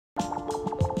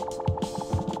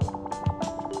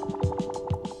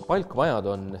Palkmajad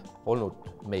on olnud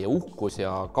meie uhkus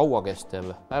ja kauakestev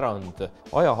pärand,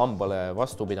 ajahambale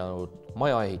vastu pidanud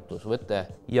majaehitusvõte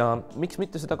ja miks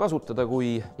mitte seda kasutada,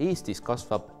 kui Eestis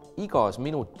kasvab igas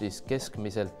minutis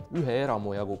keskmiselt ühe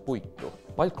eramu jagu puitu.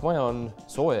 Palkmaja on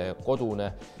soe ja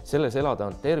kodune, selles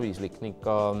elada on tervislik ning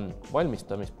ka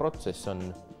valmistamisprotsess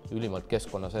on ülimalt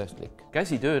keskkonnasäästlik.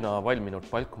 Käsitööna valminud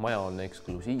palkmaja on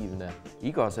eksklusiivne,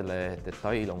 iga selle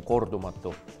detail on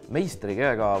kordumatu. Meistri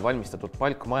käega valmistatud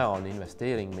palkmaja on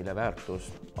investeering, mille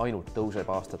väärtus ainult tõuseb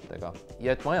aastatega.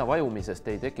 Ja et maja vajumisest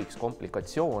ei tekiks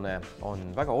komplikatsioone,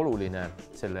 on väga oluline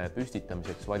selle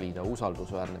püstitamiseks valida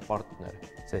usaldusväärne partner,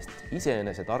 sest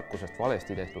iseenese tarkusest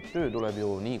valesti tehtud töö tuleb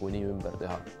ju niikuinii ümber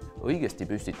teha. Õigesti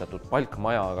püstitatud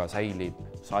palkmaja aga säilib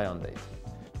sajandeid.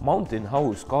 Mountain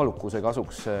House kaalukuse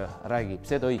kasuks räägib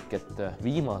see tõik, et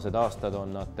viimased aastad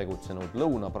on nad tegutsenud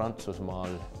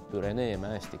Lõuna-Prantsusmaal Pürenee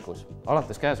mäestikus.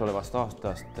 Alates käesolevast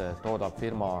aastast toodab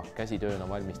firma käsitööna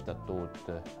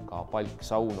valmistatud ka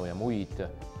palksaunu ja muid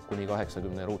kuni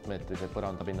 80 ruutmeetrise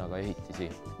põrandapinnaga ehitisi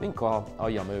ning ka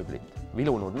aiamööblit.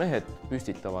 Vilunud mehed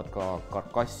püstitavad ka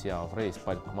karkass- ja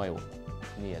freespalkmaju.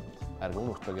 Nii et ärge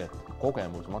unustage, et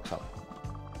kogemus maksab.